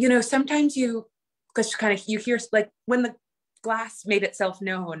 and, you know, sometimes you hear like when the glass made itself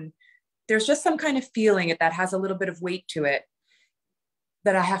known, there's just some kind of feeling that has a little bit of weight to it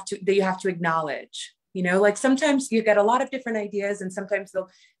that you have to acknowledge. You know, like sometimes you get a lot of different ideas and sometimes they'll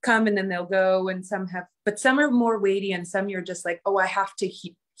come and then they'll go, and but some are more weighty and some you're just like, oh, I have to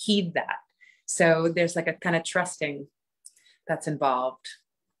heed that. So there's like a kind of trusting that's involved,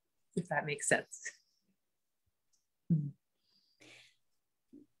 if that makes sense.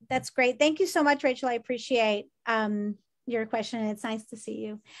 That's great. Thank you so much, Rachel. I appreciate your question, and it's nice to see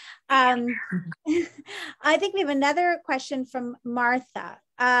you. I think we have another question from Martha.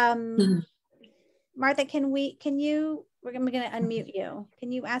 Martha, we're going to unmute you.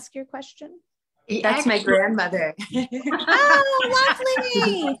 Can you ask your question? That's my grandmother.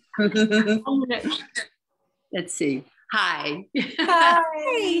 Oh, lovely. Let's see. Hi.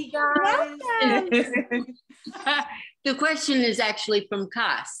 Hi. Welcome. The question is actually from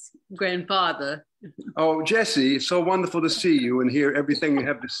Cass, grandfather. Oh, Jesse, it's so wonderful to see you and hear everything you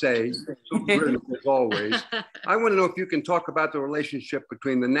have to say. So brilliant as always. I want to know if you can talk about the relationship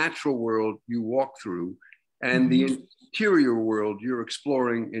between the natural world you walk through and the interior world you're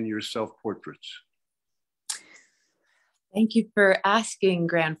exploring in your self-portraits. Thank you for asking,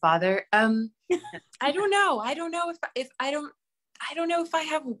 grandfather. I don't know. I don't know if I don't know if I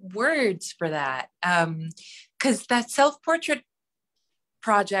have words for that. Because that self-portrait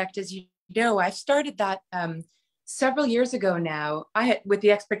project, as you know, I started that several years ago now. I had, with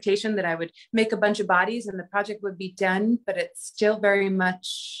the expectation that I would make a bunch of bodies and the project would be done, but it's still very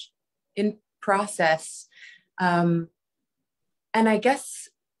much in process. And I guess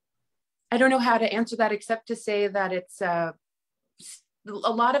I don't know how to answer that except to say that it's a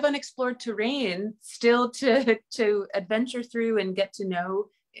lot of unexplored terrain still to adventure through and get to know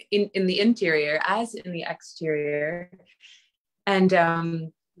in the interior as in the exterior.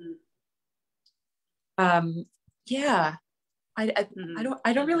 And yeah, I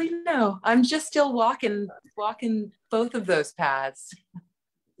don't really know. I'm just still walking both of those paths.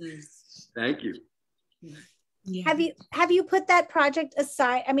 Thank you. Yeah. Have you put that project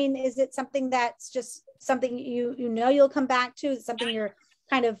aside? I mean, is it something that's just something you know you'll come back to? Is it something you're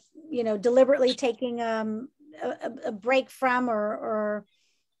kind of, you know, deliberately taking a break from, or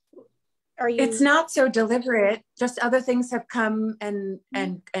are you? It's not so deliberate. Just other things have come and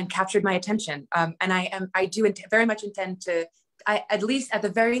captured my attention. And I do very much intend to, at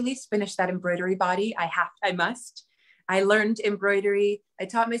the very least, finish that embroidery body. I must. I learned embroidery. I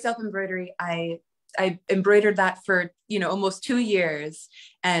taught myself embroidery. I embroidered that for, you know, almost 2 years,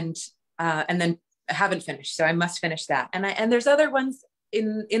 and then I haven't finished. So I must finish that. And there's other ones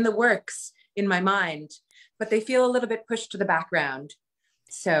in the works in my mind, but they feel a little bit pushed to the background.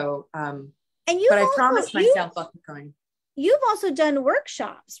 So, but I promised myself I'll keep going. You've also done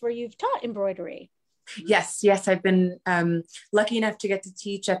workshops where you've taught embroidery. Yes, I've been lucky enough to get to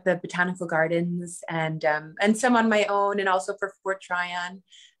teach at the botanical gardens and some on my own, and also for Fort Tryon.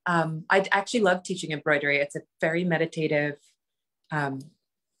 I actually love teaching embroidery. It's a very meditative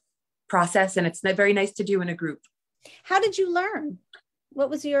process, and it's very nice to do in a group. How did you learn? What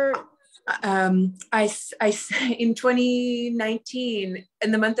was your? I in 2019,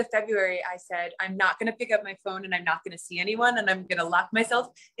 in the month of February, I said, I'm not going to pick up my phone and I'm not going to see anyone, and I'm going to lock myself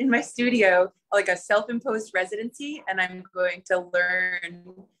in my studio, like a self-imposed residency, and I'm going to learn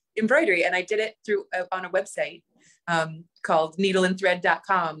embroidery. And I did it on a website called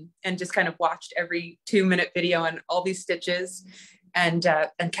needleandthread.com, and just kind of watched every 2-minute video on all these stitches and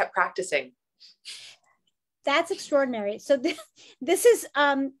kept practicing. That's extraordinary. So this is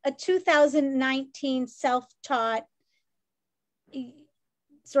a 2019 self-taught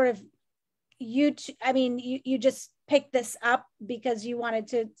sort of YouTube. I mean, you just picked this up because you wanted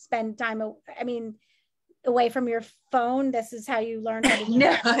to spend time, away from your phone. This is how you learned how to do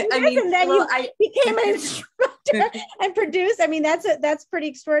no, it. I mean, and then well, you became an instructor and produced. I mean, that's pretty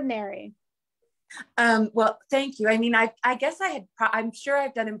extraordinary. Well, thank you. I mean, I guess I'm sure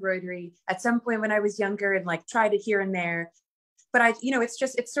I've done embroidery at some point when I was younger and like tried it here and there, but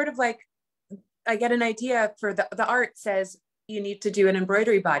it's sort of like, I get an idea for the art says you need to do an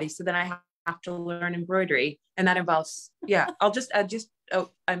embroidery body. So then I have to learn embroidery, and that involves, I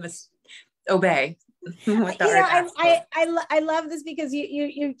must obey. I love this because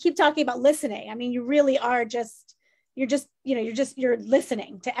you keep talking about listening. I mean, you really are you're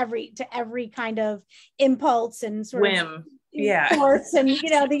listening to every kind of impulse and sort whim, of force, and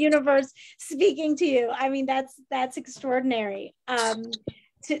the universe speaking to you. I mean, that's extraordinary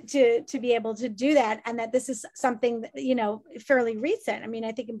to be able to do that, and that this is something that, fairly recent. I mean,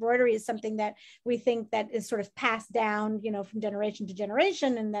 I think embroidery is something that we think that is sort of passed down, from generation to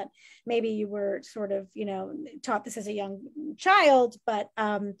generation, and that maybe you were sort of taught this as a young child, but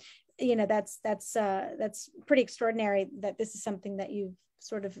that's pretty extraordinary that this is something that you've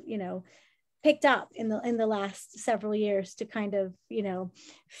sort of picked up in the last several years to kind of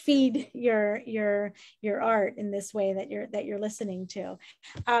feed your art in this way that you're listening to.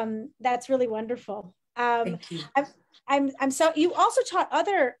 That's really wonderful. Thank you. I'm so you also taught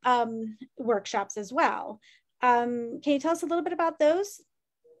other workshops as well. Can you tell us a little bit about those?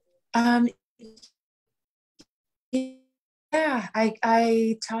 Yeah,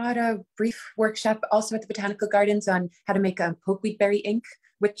 I taught a brief workshop also at the Botanical Gardens on how to make pokeweed berry ink,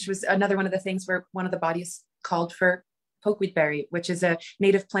 which was another one of the things where one of the bodies called for pokeweed berry, which is a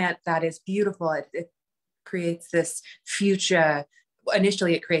native plant that is beautiful. It creates this fuchsia.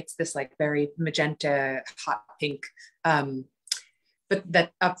 Initially, it creates this like very magenta, hot pink, but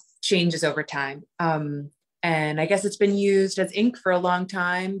that changes over time. And I guess it's been used as ink for a long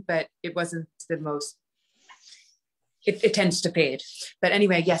time, but it wasn't the most. It tends to fade. But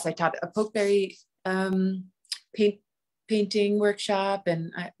anyway, yes, I taught a pokeberry painting workshop.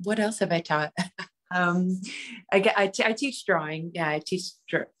 And what else have I taught? I teach drawing. Yeah, I teach,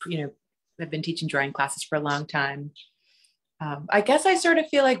 I've been teaching drawing classes for a long time. I guess I sort of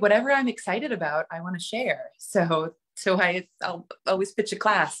feel like whatever I'm excited about, I want to share. So I'll always pitch a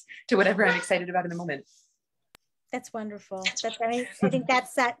class to whatever I'm excited about in the moment. That's wonderful. I think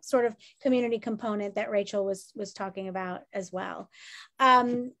that's that sort of community component that Rachel was talking about as well.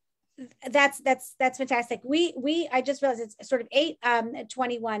 That's fantastic. I just realized it's sort of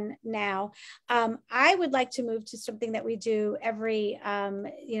 8:21 now. I would like to move to something that we do every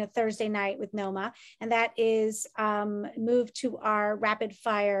Thursday night with NoMAA, and that is move to our rapid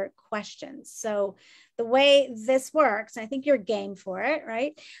fire questions. So the way this works, and I think you're game for it,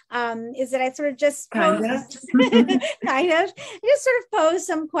 right? Is that I sort of just pose, kind of, just sort of pose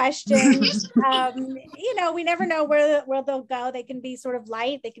some questions. We never know where they'll go. They can be sort of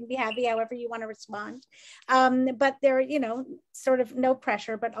light, they can be heavy, however you want to respond. But they're, sort of no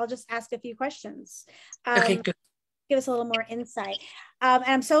pressure, but I'll just ask a few questions. Okay, good. Give us a little more insight.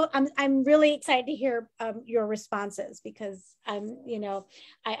 And I'm really excited to hear your responses, because I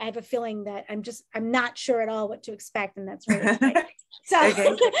have a feeling that I'm not sure at all what to expect, and that's really exciting. So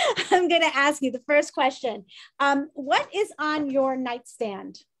okay. I'm going to ask you the first question. What is on your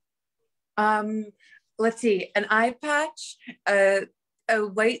nightstand? Let's see, an eye patch, a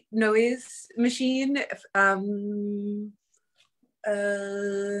white noise machine,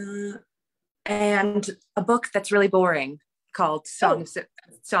 and a book that's really boring called Song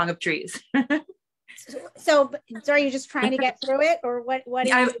of Trees. So are you just trying to get through it, or what?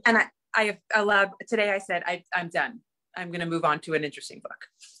 I have allowed today. I said I'm done. I'm going to move on to an interesting book.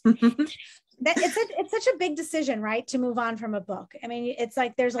 It's such a big decision, right? To move on from a book. I mean, it's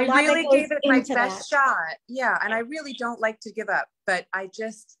like there's a lot. I really gave it my best shot. Yeah, and I really don't like to give up, but I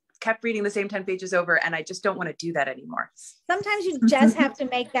just kept reading the same 10 pages over, and I just don't want to do that anymore. Sometimes you just have to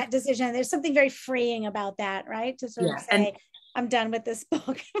make that decision. There's something very freeing about that, right? To sort of say, I'm done with this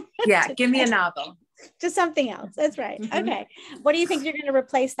book. Yeah, give me a novel. Just something else. That's right. Okay. What do you think you're going to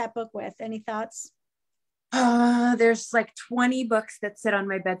replace that book with? Any thoughts? There's like 20 books that sit on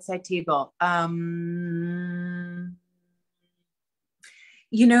my bedside table. I don't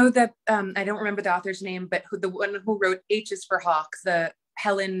remember the author's name, but the one who wrote H is for Hawk, the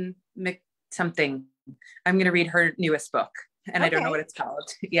Helen something. I'm going to read her newest book, and I don't know what it's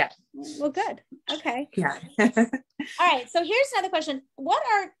called. Yeah. Well, good. Okay. Yeah. All right. So here's another question. What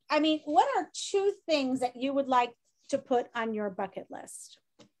are two things that you would like to put on your bucket list?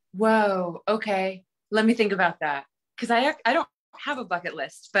 Whoa. Okay. Let me think about that. Cause I don't have a bucket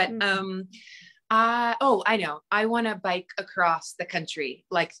list, but, I know. I want to bike across the country,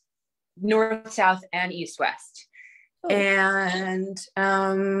 like north, south, and east, west. Oh. And,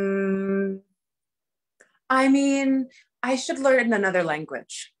 I should learn another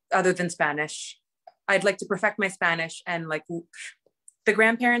language other than Spanish. I'd like to perfect my Spanish, and like the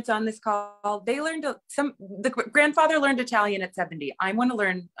grandparents on this call, the grandfather learned Italian at 70. I want to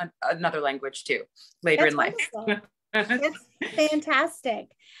learn another language too later in life. That's fantastic.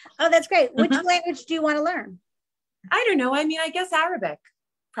 Oh, that's great. Which language do you want to learn? I don't know. I guess Arabic,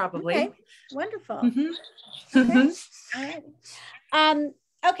 probably. Okay. Wonderful. Okay. All right.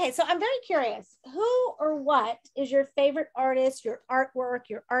 Okay, so I'm very curious, who or what is your favorite artist, your artwork,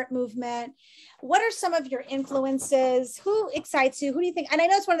 your art movement? What are some of your influences? Who excites you? Who do you think? And I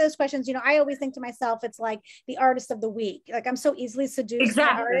know it's one of those questions, I always think to myself, it's like the artist of the week. Like I'm so easily seduced by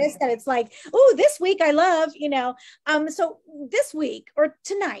artists that it's like, oh, this week I love, so this week or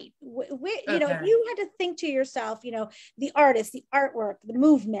tonight, if you had to think to yourself, the artist, the artwork, the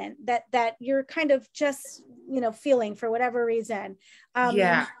movement that you're kind of just, feeling for whatever reason.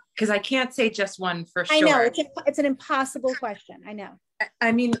 Yeah, because I can't say just one for sure. I know it's an impossible question. I know.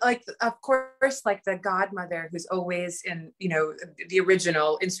 Like, of course, like the godmother who's always in, the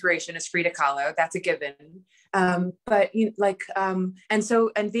original inspiration is Frida Kahlo. That's a given. And Vidya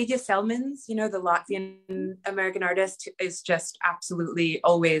Selmans, the Latvian American artist, is just absolutely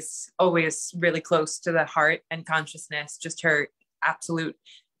always really close to the heart and consciousness. Just her absolute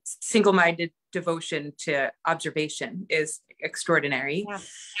single-minded devotion to observation is extraordinary. Yeah.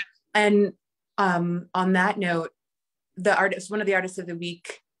 And on that note, one of the artists of the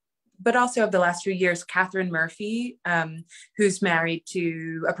week, but also of the last few years, Catherine Murphy, who's married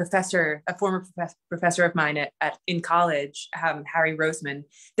to a former professor of mine in college, Harry Roseman.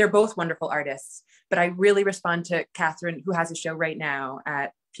 They're both wonderful artists, but I really respond to Catherine, who has a show right now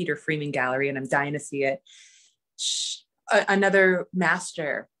at Peter Freeman Gallery, and I'm dying to see it. Another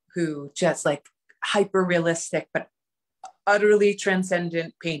master who just like hyper realistic, but utterly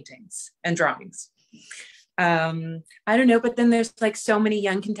transcendent paintings and drawings. I don't know, but then there's like so many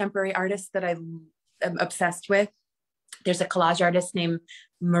young contemporary artists that I am obsessed with. There's a collage artist named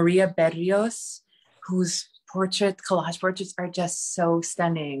Maria Berrios, whose collage portraits are just so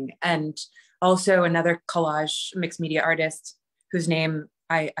stunning. And also another collage mixed media artist whose name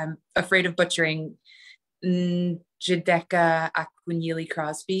I'm afraid of butchering, Jideka Akunyili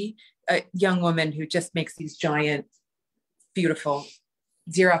Crosby, a young woman who just makes these giant, beautiful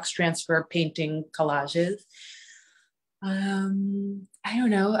Xerox transfer painting collages. I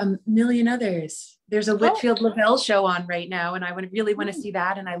don't know, a million others. There's a Whitfield Lavelle show on right now, and I would really want to see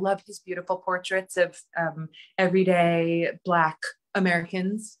that. And I love his beautiful portraits of everyday Black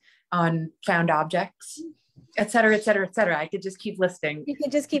Americans on found objects, et cetera, et cetera, et cetera. I could just keep listing. You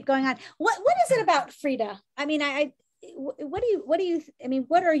could just keep going on. What is it about Frida? I mean,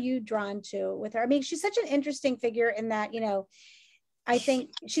 what are you drawn to with her? I mean, she's such an interesting figure in that, you know, I think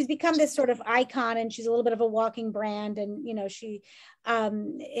she's become this sort of icon, and she's a little bit of a walking brand. And, you know, she,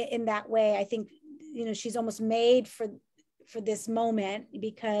 in that way, I think, you know, she's almost made for this moment,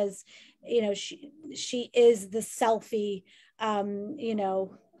 because, you know, she is the selfie, you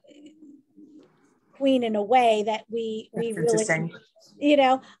know, queen in a way that we really, you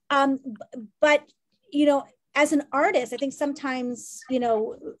know, but, you know, as an artist, I think sometimes, you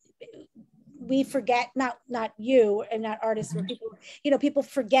know, we forget, not you and not artists, where people, you know, people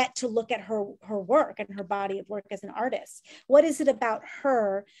forget to look at her work and her body of work as an artist. What is it about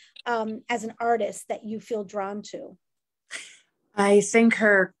her as an artist that you feel drawn to? I think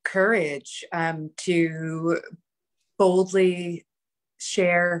her courage to boldly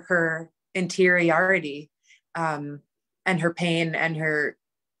share her interiority and her pain and her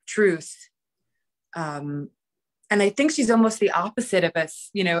truth. And I think she's almost the opposite of us,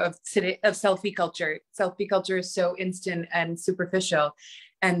 you know, of selfie culture. Selfie culture is so instant and superficial.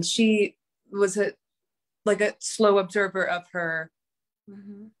 And she was a slow observer of her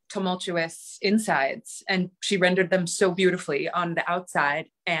tumultuous insides. And she rendered them so beautifully on the outside.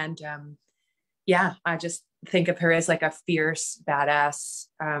 And yeah, I just think of her as like a fierce, badass,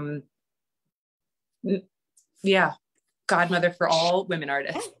 godmother for all women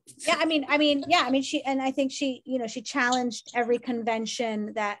artists. I mean, I think she, you know, she challenged every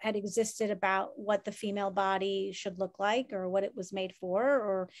convention that had existed about what the female body should look like, or what it was made for,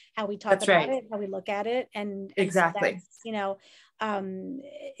 or how we talk about it, how we look at it. And exactly, so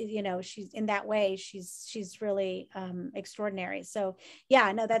you know, she's in that way, she's really extraordinary. So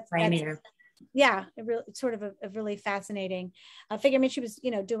yeah, no, that's yeah, it's sort of a really fascinating figure. I mean, she was,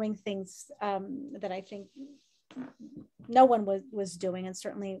 you know, doing things that I think no one was doing, and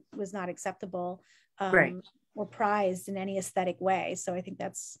certainly was not acceptable or prized in any aesthetic way. So I think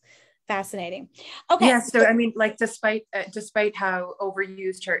that's fascinating. Okay. Yeah. So I mean, like, despite how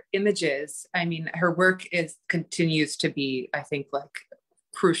overused her image is, I mean, her work continues to be, I think, like,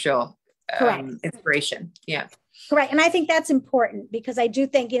 crucial inspiration. Yeah. Correct. And I think that's important, because I do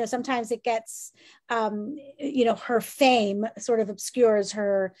think, you know, sometimes it gets, you know, her fame sort of obscures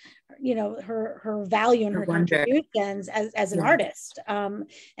her, you know, her value and her contributions as an artist. And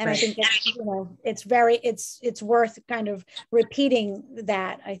I think it's, you know, it's worth kind of repeating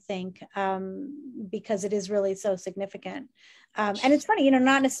that, I think, because it is really so significant. And it's funny, you know,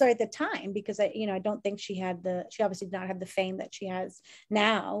 not necessarily at the time, because I don't think she obviously did not have the fame that she has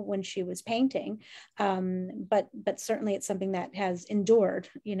now when she was painting. But certainly it's something that has endured,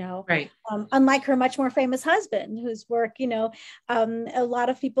 you know, unlike her much more famous husband, whose work, you know, a lot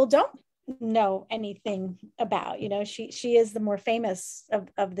of people don't know anything about. You know, she is the more famous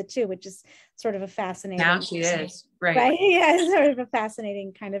of the two, which is sort of a fascinating. Now she is, right? Yeah, sort of a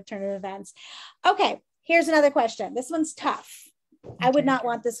fascinating kind of turn of events. Okay. Here's another question. This one's tough. I would not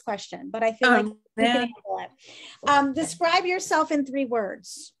want this question, but I feel like we can handle it. Describe yourself in 3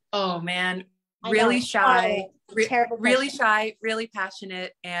 words. Oh man, really shy, really shy, really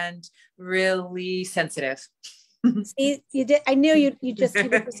passionate, and really sensitive. See, you did. I knew you just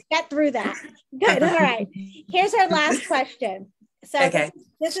get through that. Good. All right. Here's our last question. So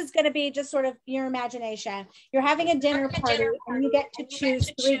this is going to be just sort of your imagination. You're having a dinner party and you get to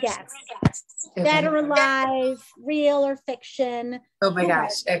choose 3 guests, dead or alive, real or fiction. Oh my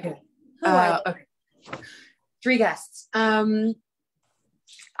gosh. Okay. Okay. 3 guests. I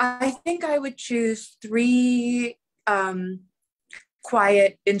think I would choose 3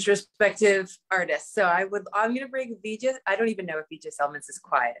 quiet, introspective artists. So I'm going to bring Vija. I don't even know if Vija Selmans is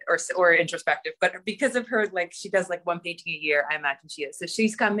quiet or introspective, but because of her, like, she does like 1 painting a year, I imagine she is. So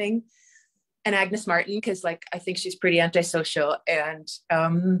she's coming. And Agnes Martin, because, like, I think she's pretty antisocial. And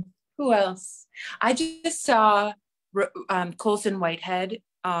who else? I just saw Colson Whitehead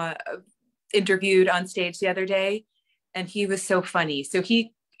interviewed on stage the other day, and he was so funny. So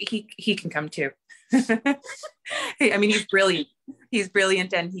he can come too. I mean, he's brilliant. He's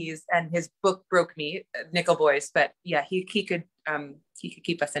brilliant, and his book broke me, Nickel Boys. But yeah, he could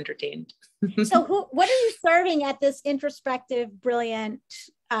keep us entertained. So, what are you serving at this introspective, brilliant,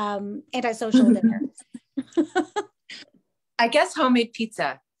 antisocial dinner? I guess homemade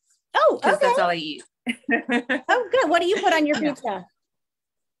pizza. Oh, okay. That's all I eat. Oh, good. What do you put on your pizza?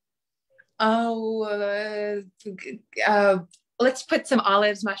 Oh, let's put some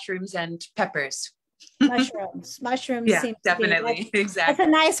olives, mushrooms, and peppers. Mushrooms Yeah, seem definitely. Exactly. That's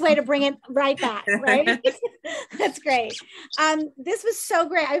a nice way to bring it right back, right? That's great. This was so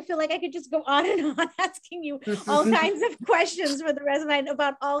great. I feel like I could just go on and on asking you all kinds of questions for the rest of the night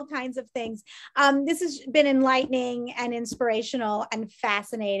about all kinds of things. This has been enlightening and inspirational and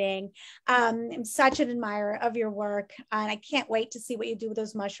fascinating. I'm such an admirer of your work, and I can't wait to see what you do with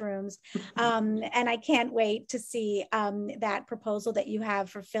those mushrooms. And I can't wait to see that proposal that you have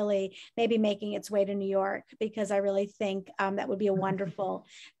for Philly, maybe making its way to New York, because I really think that would be a wonderful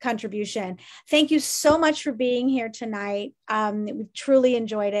contribution. Thank you so much for being here tonight. We truly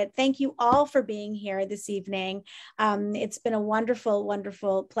enjoyed it. Thank you all for being here this evening. It's been a wonderful,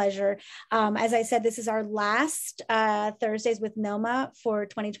 wonderful pleasure. As I said, this is our last Thursdays with NoMAA for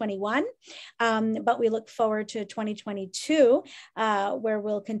 2021, but we look forward to 2022, where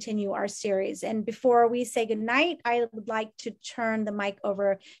we'll continue our series. And before we say goodnight, I would like to turn the mic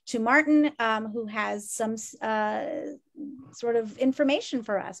over to Martin, who has some sort of information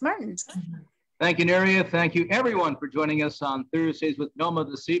for us. Martin. Thank you, Neria. Thank you, everyone, for joining us on Thursdays with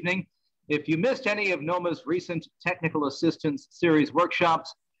NoMAA this evening. If you missed any of NoMAA's recent Technical Assistance Series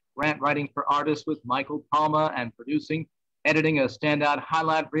workshops, grant writing for artists with Michael Palma and producing, editing a standout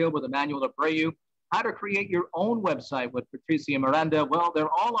highlight reel with Emmanuel Abreu, how to create your own website with Patricia Miranda, well, they're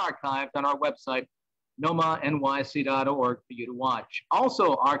all archived on our website, nomanyc.org, for you to watch.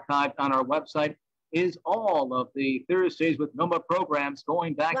 Also archived on our website is all of the Thursdays with NoMAA programs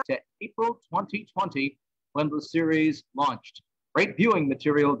going back to April 2020, when the series launched. Great viewing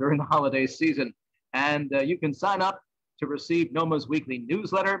material during the holiday season. And you can sign up to receive NoMAA's weekly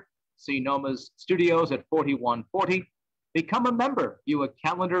newsletter, see NoMAA's studios at 4140, become a member, view a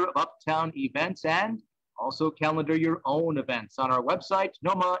calendar of uptown events, and also calendar your own events on our website,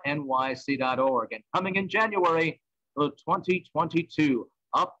 nomanyc.org. And coming in January, the 2022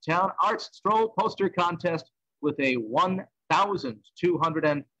 Uptown Arts Stroll Poster Contest with a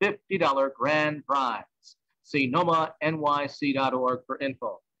 $1,250 grand prize. See nomanyc.org for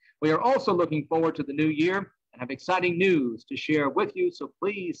info. We are also looking forward to the new year and have exciting news to share with you, so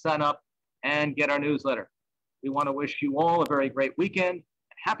please sign up and get our newsletter. We want to wish you all a very great weekend and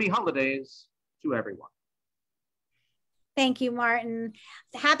happy holidays to everyone. Thank you, Martin.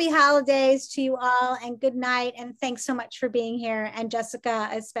 Happy holidays to you all, and good night. And thanks so much for being here. And Jessica,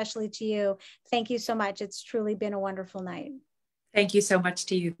 especially to you. Thank you so much. It's truly been a wonderful night. Thank you so much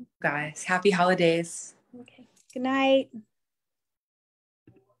to you guys. Happy holidays. Okay. Good night.